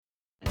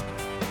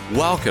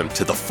Welcome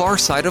to the Far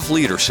Side of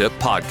Leadership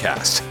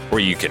podcast,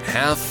 where you can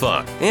have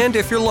fun and,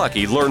 if you're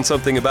lucky, learn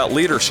something about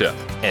leadership.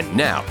 And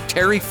now,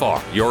 Terry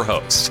Farr, your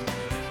host.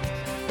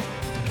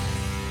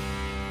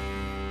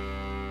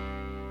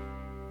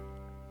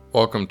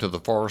 Welcome to the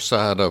Far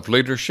Side of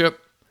Leadership.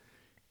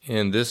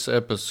 In this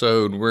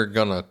episode, we're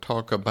going to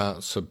talk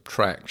about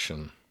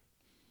subtraction.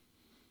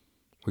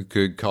 We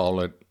could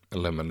call it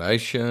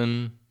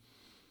elimination.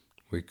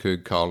 We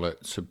could call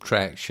it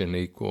subtraction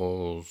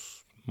equals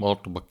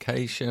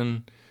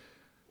multiplication,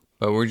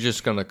 but we're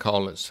just going to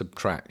call it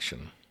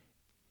subtraction.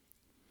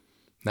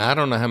 Now, I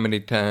don't know how many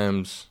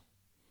times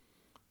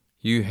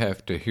you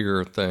have to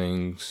hear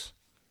things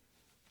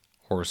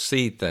or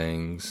see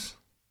things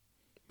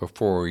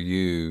before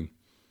you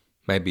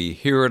maybe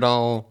hear it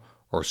all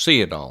or see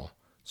it all,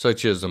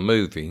 such as a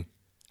movie.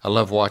 I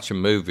love watching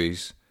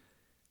movies.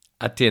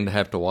 I tend to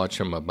have to watch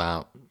them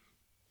about,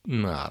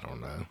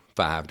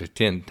 5 to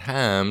 10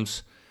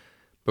 times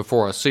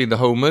before I see the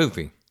whole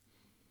movie.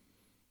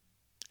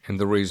 And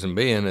the reason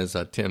being is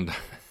I tend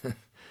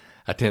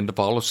to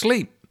fall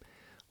asleep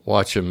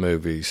watching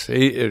movies,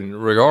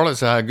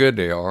 regardless of how good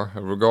they are,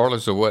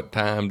 regardless of what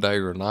time, day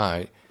or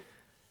night.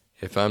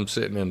 If I'm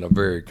sitting in a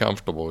very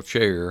comfortable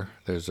chair,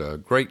 there's a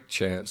great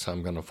chance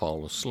I'm going to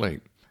fall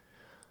asleep.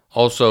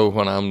 Also,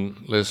 when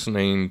I'm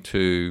listening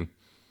to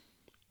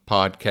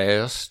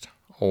podcasts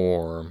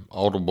or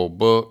audible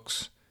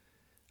books,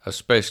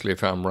 especially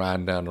if I'm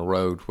riding down the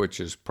road, which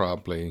is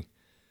probably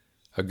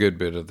a good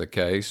bit of the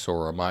case,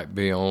 or I might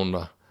be on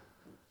a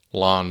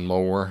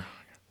lawnmower.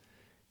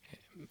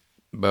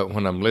 But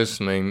when I'm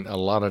listening, a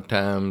lot of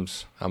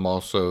times I'm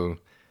also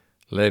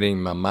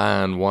letting my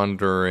mind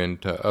wander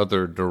into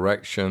other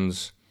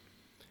directions.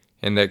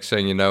 And next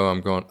thing you know, I'm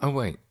going, oh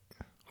wait,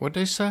 what'd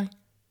they say?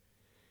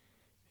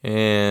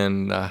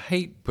 And I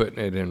hate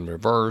putting it in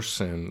reverse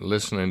and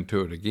listening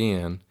to it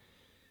again.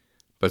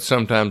 But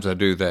sometimes I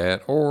do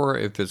that. Or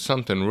if it's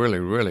something really,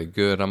 really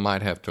good, I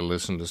might have to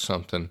listen to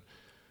something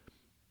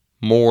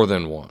more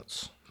than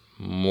once,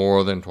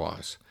 more than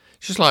twice.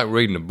 It's just like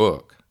reading a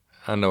book.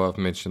 I know I've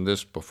mentioned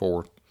this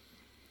before,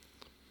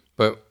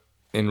 but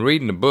in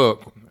reading a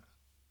book,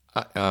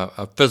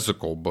 a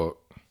physical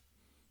book,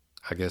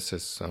 I guess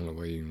that's the only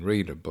way you can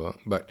read a book,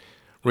 but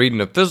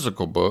reading a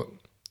physical book,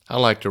 I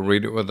like to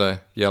read it with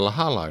a yellow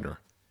highlighter.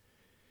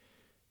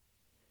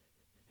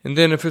 And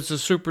then if it's a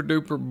super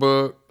duper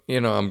book,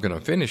 I'm going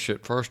to finish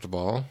it first of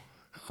all.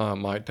 It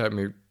might take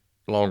me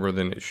longer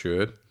than it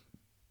should,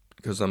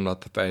 because I'm not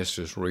the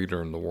fastest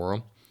reader in the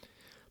world.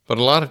 But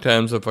a lot of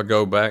times if I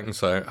go back and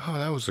say, oh,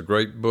 that was a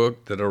great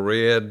book that I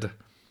read,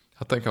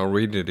 I think I'll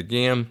read it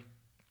again.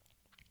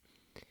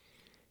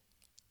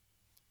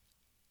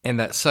 And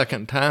that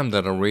second time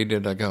that I read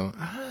it, I go,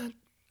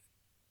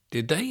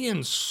 did they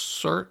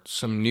insert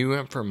some new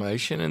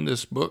information in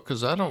this book?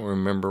 Because I don't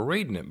remember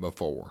reading it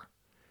before.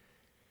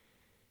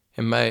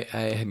 And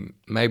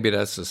maybe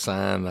that's a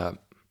sign of,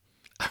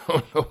 I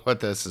don't know what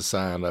that's a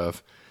sign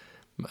of,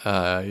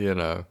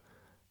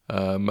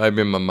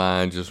 maybe my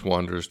mind just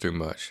wanders too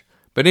much.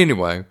 But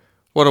anyway,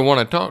 what I want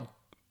to talk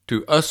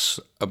to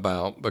us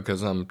about,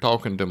 because I'm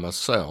talking to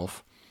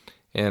myself,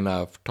 and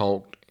I've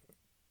talked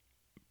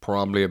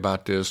probably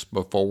about this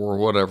before,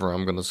 whatever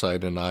I'm going to say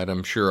tonight,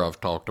 I'm sure I've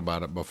talked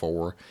about it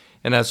before.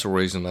 And that's the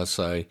reason I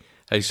say,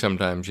 hey,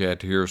 sometimes you have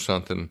to hear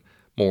something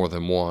more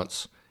than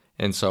once.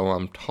 And so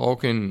I'm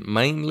talking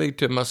mainly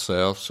to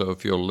myself, so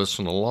if you'll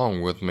listen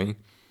along with me,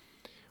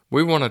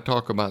 we want to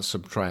talk about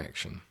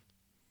subtraction.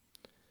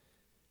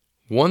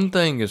 One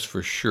thing is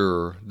for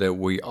sure that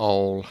we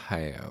all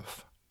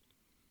have,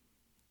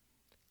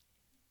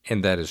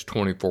 and that is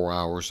 24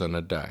 hours in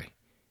a day.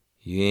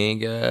 You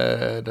ain't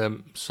got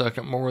a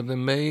second more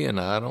than me, and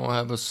I don't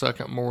have a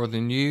second more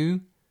than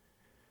you.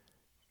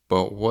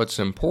 But what's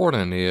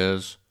important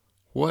is,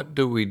 what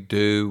do we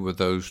do with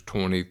those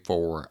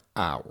 24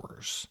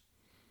 hours?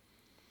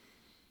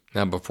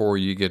 Now, before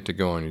you get to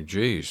going,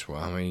 geez,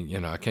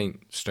 I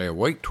can't stay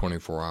awake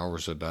 24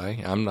 hours a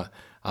day. I'm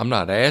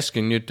not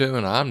asking you to,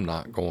 and I'm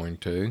not going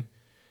to.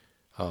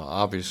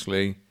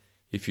 Obviously,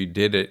 if you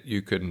did it,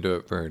 you couldn't do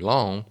it very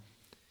long.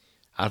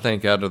 I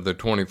think out of the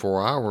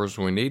 24 hours,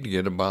 we need to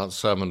get about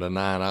 7 to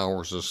 9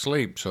 hours of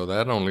sleep. So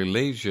that only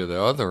leaves you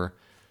the other,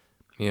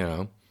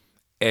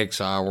 X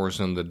hours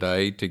in the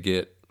day to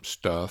get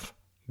stuff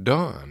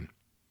done.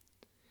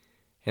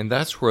 And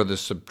that's where the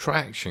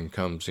subtraction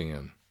comes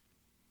in.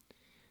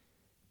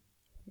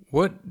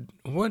 What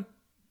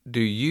do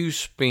you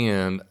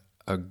spend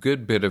a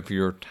good bit of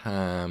your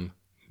time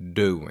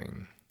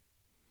doing?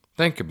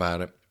 Think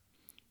about it.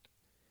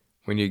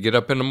 When you get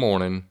up in the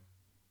morning,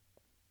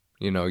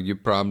 you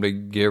probably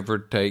give or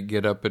take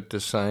get up at the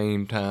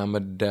same time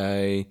of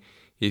day.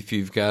 If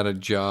you've got a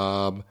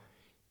job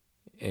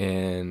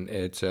and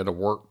it's at a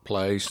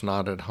workplace,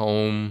 not at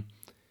home,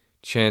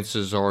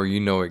 chances are you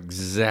know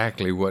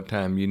exactly what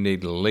time you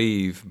need to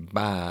leave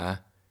by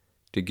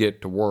to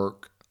get to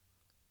work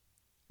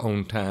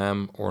on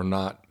time or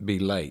not be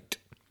late.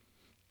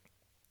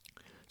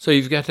 So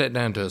you've got that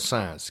down to a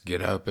science.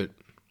 Get up at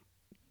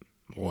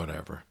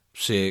whatever,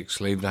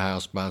 6, leave the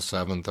house by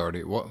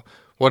 7:30,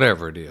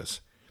 whatever it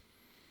is.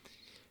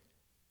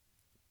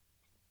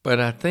 But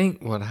I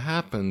think what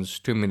happens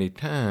too many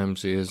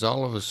times is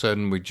all of a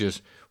sudden we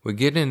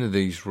get into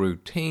these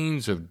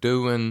routines of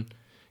doing,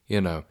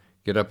 get up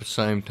at the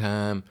same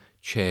time,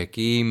 check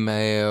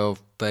email,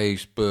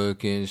 Facebook,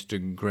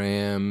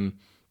 Instagram,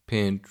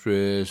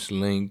 Pinterest,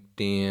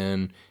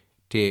 LinkedIn,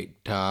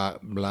 TikTok,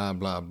 blah,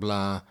 blah,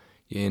 blah.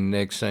 And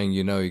next thing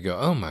you know, you go,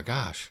 oh my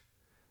gosh,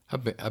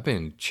 I've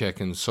been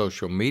checking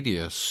social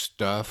media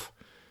stuff,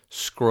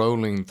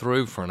 scrolling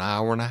through for an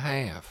hour and a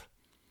half.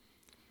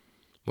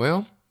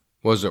 Well,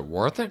 was it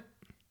worth it?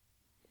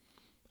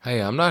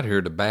 Hey, I'm not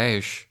here to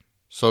bash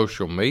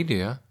social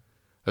media,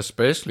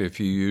 especially if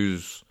you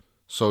use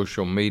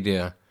social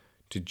media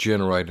to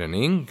generate an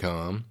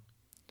income.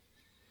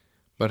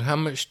 But how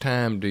much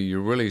time do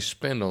you really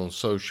spend on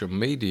social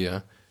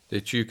media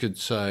that you could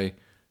say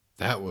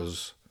that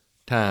was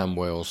time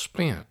well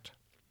spent?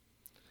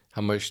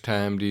 How much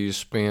time do you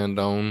spend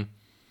on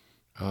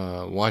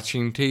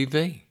watching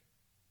TV?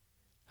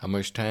 How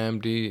much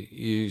time do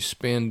you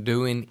spend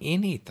doing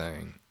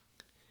anything?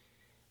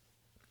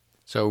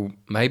 So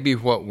maybe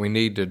what we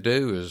need to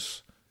do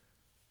is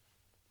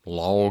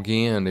log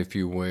in, if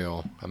you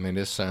will. I mean,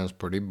 this sounds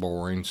pretty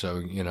boring, so,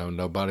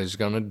 nobody's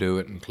going to do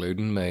it,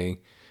 including me.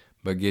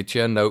 But get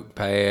you a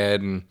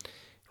notepad and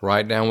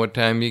write down what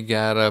time you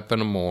got up in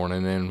the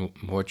morning and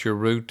what your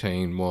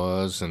routine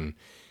was, and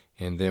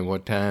then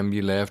what time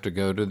you left to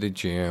go to the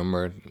gym,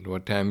 or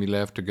what time you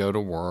left to go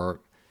to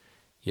work,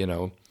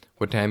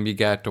 what time you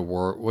got to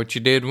work, what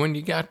you did when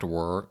you got to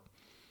work,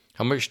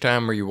 how much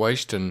time are you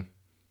wasting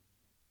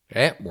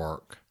at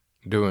work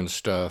doing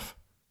stuff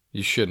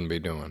you shouldn't be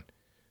doing.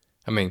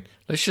 I mean,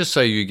 let's just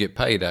say you get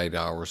paid 8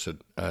 hours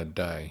a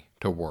day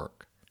to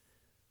work.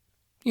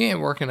 You ain't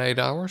working 8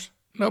 hours.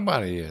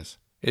 Nobody is.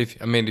 If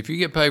you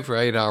get paid for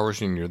 8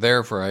 hours and you're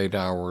there for 8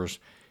 hours,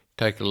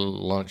 take a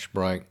little lunch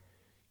break,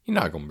 you're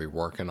not going to be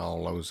working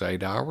all those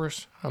 8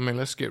 hours. I mean,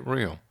 let's get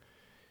real.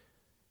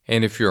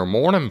 And if you're a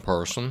morning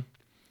person,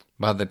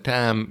 by the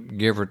time,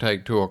 give or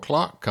take, 2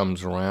 o'clock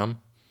comes around,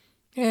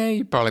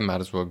 you probably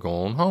might as well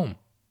go on home.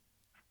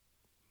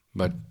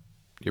 But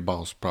your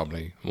boss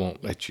probably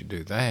won't let you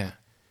do that.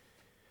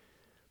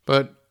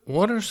 But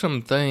what are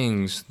some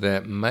things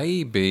that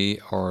maybe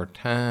are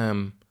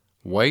time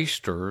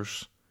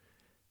wasters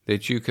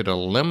that you could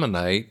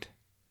eliminate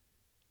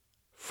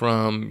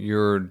from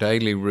your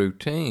daily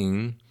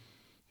routine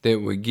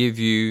that would give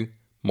you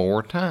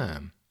more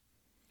time?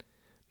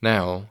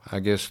 Now,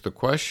 I guess the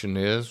question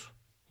is,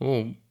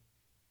 well,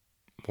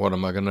 what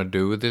am I going to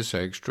do with this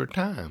extra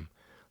time?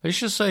 Let's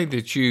just say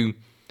that you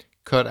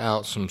cut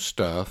out some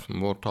stuff,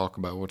 and we'll talk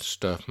about what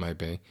stuff may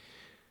be.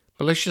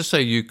 But let's just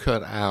say you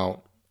cut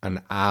out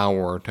an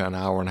hour to an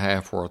hour and a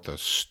half worth of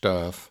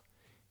stuff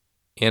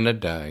in a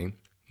day,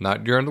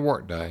 not during the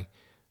work day,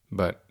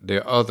 but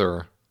the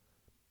other,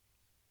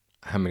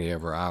 how many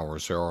ever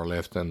hours there are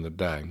left in the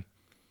day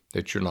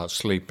that you're not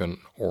sleeping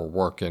or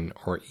working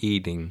or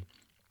eating.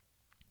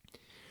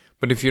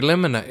 But if you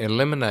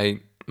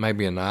eliminate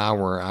maybe an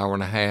hour, hour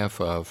and a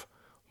half of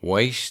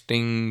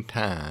wasting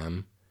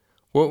time,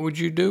 what would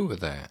you do with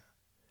that?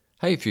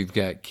 Hey, if you've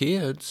got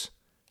kids,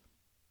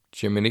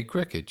 Jiminy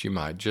Cricket, you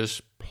might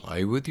just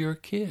play with your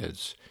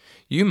kids.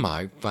 You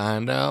might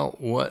find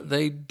out what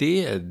they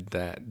did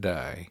that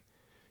day.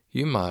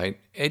 You might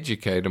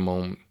educate them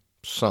on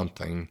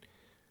something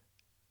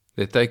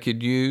that they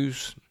could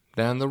use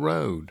down the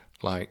road,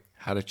 like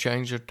how to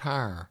change a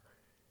tire,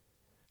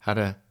 how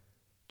to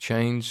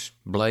change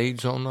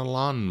blades on a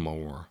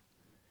lawnmower,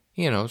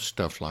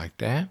 stuff like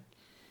that,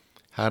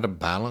 how to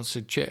balance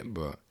a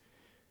checkbook.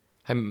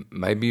 And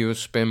maybe you would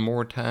spend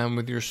more time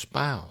with your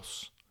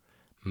spouse.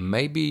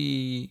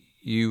 Maybe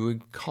you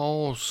would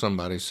call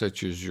somebody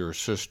such as your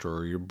sister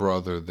or your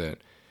brother that,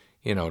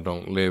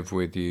 don't live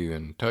with you,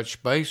 and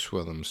touch base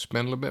with them.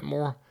 Spend a little bit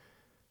more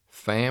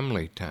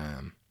family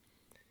time.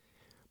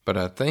 But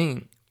I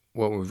think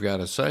what we've got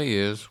to say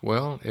is,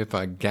 well, if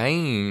I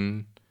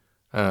gain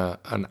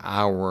an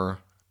hour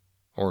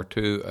or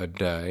two a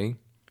day,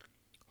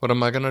 what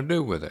am I going to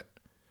do with it?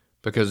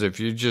 Because if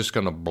you're just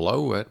going to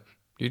blow it,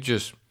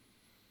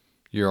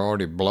 you're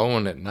already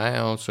blowing it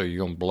now, so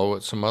you're going to blow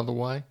it some other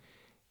way.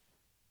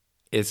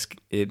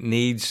 It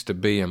needs to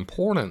be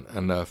important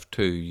enough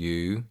to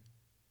you.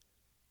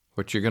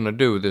 What you're going to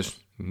do with this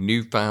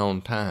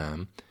newfound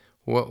time,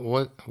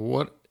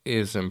 what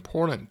is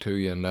important to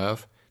you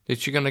enough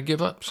that you're going to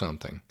give up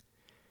something?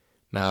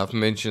 Now, I've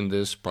mentioned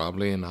this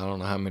probably in I don't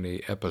know how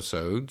many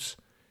episodes,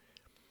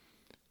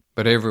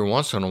 but every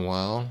once in a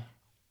while,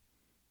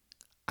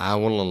 I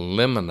will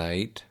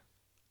eliminate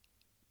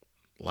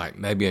like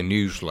maybe a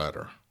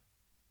newsletter,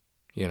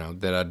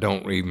 that I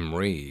don't even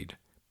read,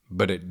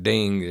 but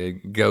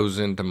it goes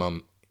into my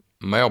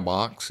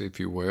mailbox, if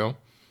you will,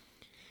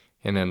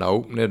 and then I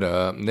open it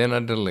up, and then I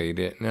delete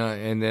it,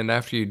 and then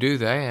after you do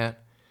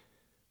that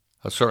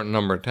a certain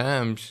number of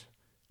times,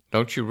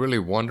 don't you really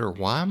wonder,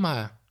 why am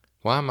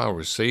I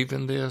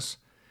receiving this?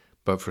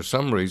 But for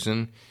some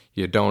reason,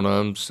 you don't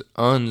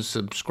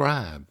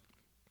unsubscribe.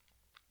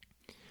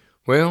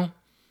 Well,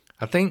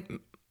 I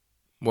think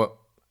what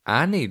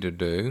I need to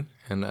do,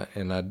 and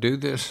I do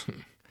this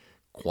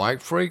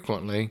quite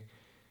frequently,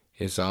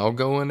 is I'll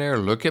go in there,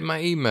 look at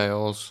my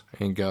emails,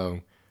 and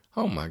go,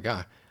 oh my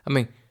God. I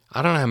mean,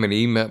 I don't know how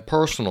many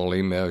personal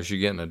emails you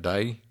get in a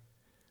day,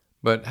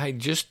 but hey,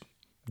 just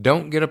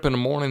don't get up in the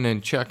morning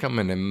and check them,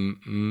 and then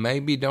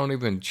maybe don't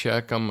even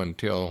check them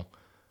until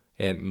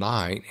at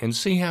night, and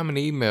see how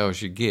many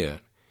emails you get.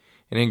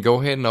 And then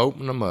go ahead and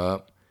open them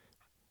up,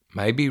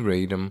 maybe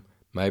read them,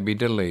 maybe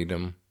delete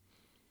them.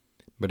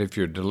 But if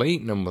you're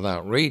deleting them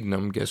without reading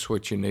them, guess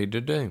what you need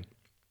to do?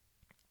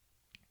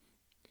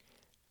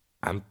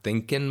 I'm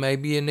thinking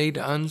maybe you need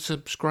to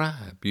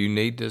unsubscribe. You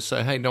need to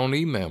say, hey, don't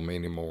email me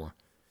anymore.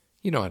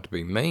 You don't have to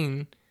be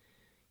mean.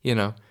 You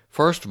know,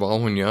 first of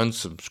all, when you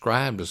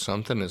unsubscribe to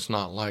something, it's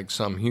not like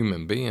some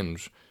human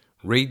beings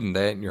reading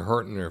that and you're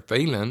hurting their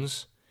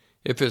feelings.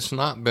 If it's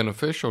not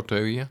beneficial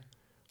to you,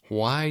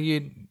 why are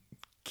you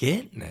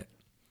getting it?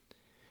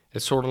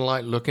 It's sort of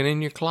like looking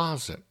in your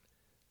closet.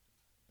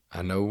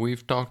 I know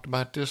we've talked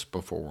about this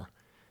before.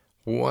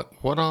 What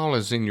all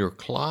is in your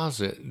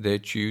closet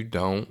that you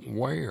don't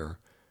wear,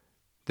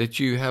 that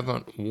you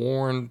haven't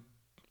worn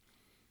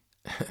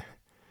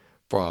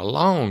for a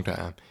long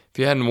time? If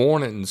you hadn't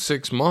worn it in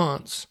 6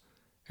 months,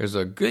 there's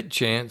a good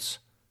chance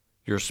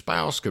your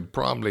spouse could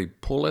probably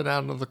pull it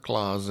out of the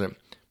closet,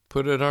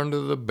 put it under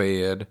the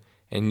bed,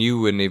 and you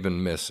wouldn't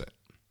even miss it.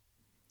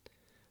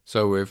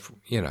 So if,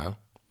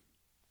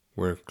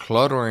 we're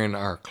cluttering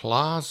our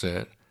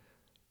closet,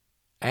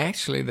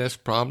 actually that's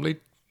probably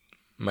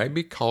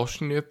maybe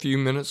costing you a few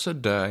minutes a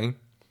day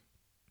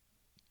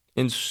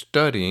in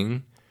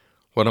studying,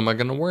 what am I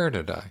going to wear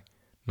today?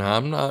 Now,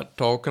 I'm not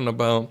talking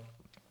about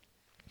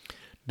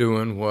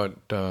doing what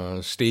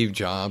Steve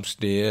Jobs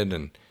did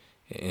and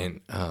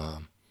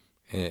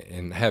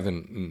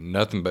having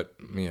nothing but,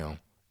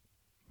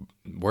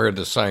 wear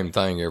the same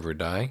thing every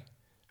day.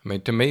 I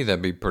mean, to me,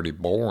 that'd be pretty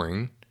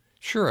boring.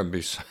 Sure, it'd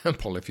be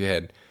simple if you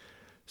had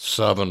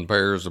 7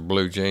 pairs of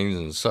blue jeans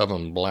and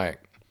 7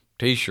 black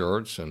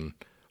T-shirts and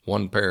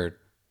 1 pair of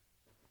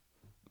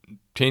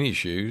tennis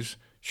shoes.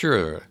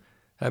 Sure,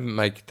 that'd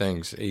make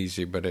things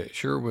easy, but it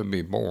sure would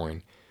be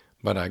boring.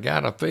 But I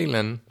got a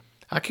feeling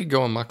I could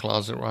go in my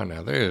closet right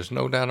now. There is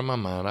no doubt in my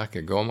mind I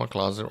could go in my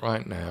closet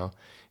right now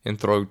and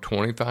throw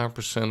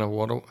 25% of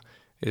what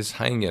is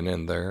hanging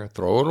in there,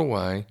 throw it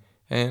away,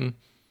 and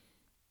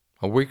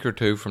a week or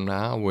 2 from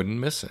now I wouldn't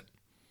miss it.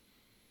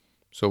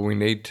 So we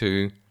need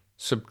to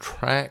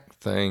subtract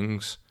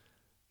things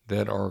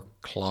that are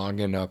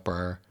clogging up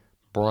our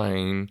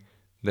brain,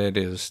 that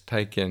is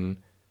taking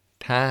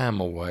time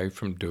away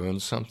from doing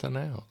something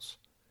else.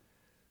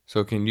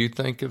 So can you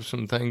think of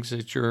some things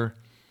that you're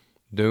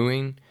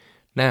doing?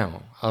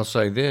 Now, I'll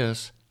say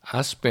this,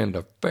 I spend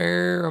a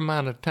fair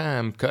amount of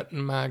time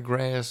cutting our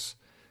grass,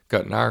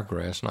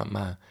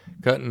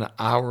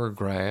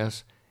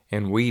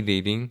 and weed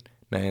eating.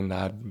 And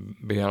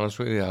I'd be honest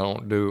with you, I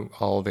don't do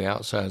all the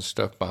outside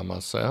stuff by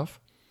myself.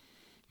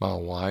 My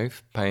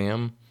wife,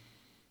 Pam,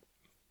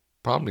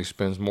 probably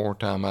spends more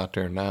time out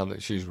there now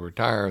that she's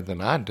retired than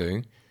I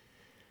do.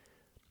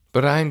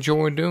 But I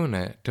enjoy doing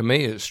that. To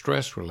me, it's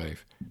stress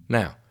relief.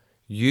 Now,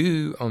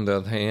 you, on the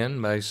other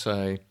hand, may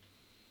say,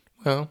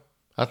 well,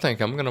 I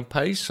think I'm going to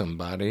pay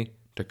somebody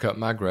to cut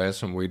my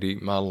grass and weed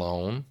eat my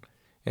lawn,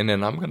 and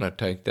then I'm going to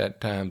take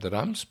that time that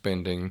I'm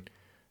spending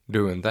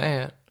doing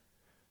that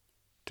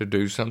to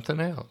do something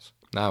else.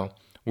 Now,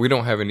 we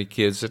don't have any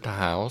kids at the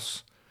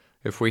house.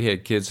 If we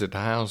had kids at the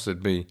house,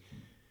 it'd be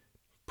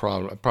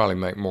probably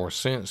make more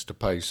sense to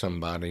pay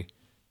somebody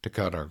to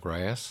cut our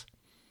grass.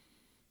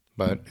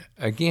 But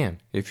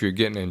again, if you're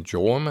getting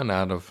enjoyment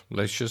out of,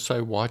 let's just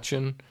say,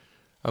 watching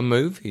a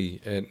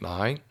movie at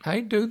night,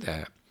 hey, do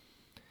that.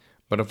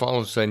 But if all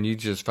of a sudden you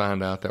just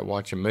find out that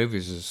watching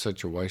movies is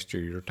such a waste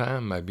of your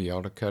time, maybe you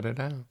ought to cut it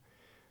out.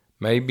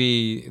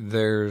 Maybe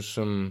there's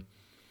some,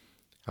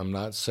 I'm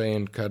not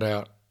saying cut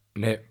out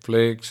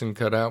Netflix and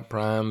cut out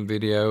Prime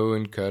Video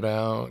and cut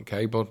out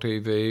cable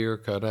TV or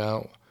cut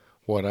out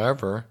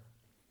whatever,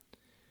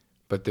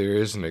 but there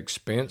is an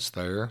expense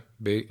there.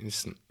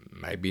 It's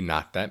maybe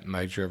not that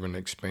major of an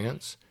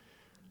expense,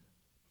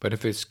 but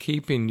if it's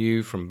keeping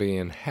you from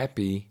being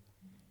happy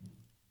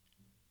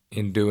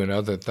in doing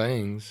other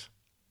things,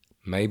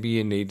 maybe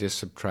you need to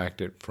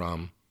subtract it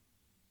from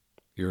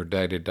your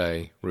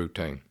day-to-day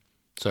routine.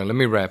 So let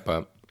me wrap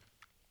up.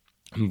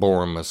 I'm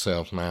boring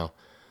myself now.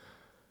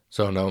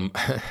 So no,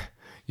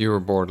 you were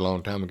bored a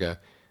long time ago.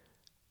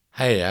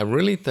 Hey, I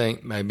really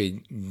think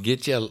maybe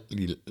get your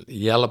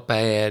yellow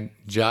pad,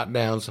 jot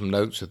down some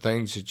notes of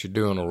things that you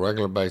do on a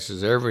regular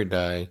basis every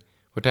day.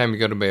 What time you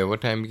go to bed,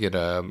 what time you get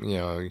up,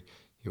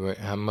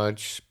 how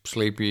much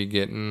sleep are you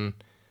getting,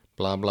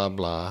 blah, blah,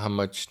 blah. How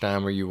much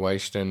time are you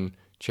wasting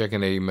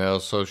checking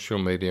emails, social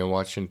media,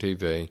 watching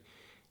TV?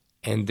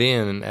 And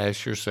then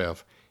ask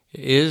yourself,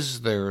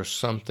 is there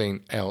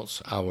something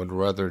else I would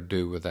rather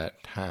do with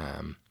that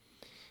time?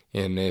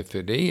 And if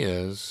it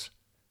is,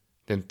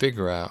 then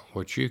figure out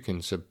what you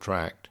can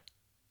subtract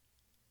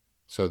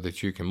so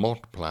that you can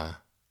multiply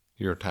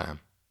your time.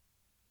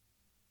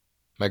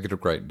 Make it a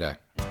great day.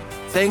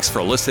 Thanks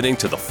for listening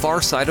to the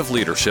Far Side of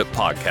Leadership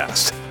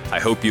podcast. I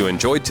hope you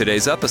enjoyed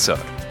today's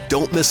episode.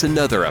 Don't miss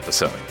another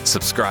episode.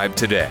 Subscribe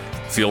today.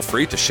 Feel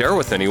free to share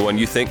with anyone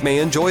you think may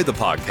enjoy the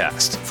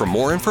podcast. For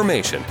more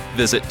information,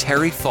 visit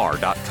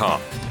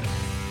terryfarr.com.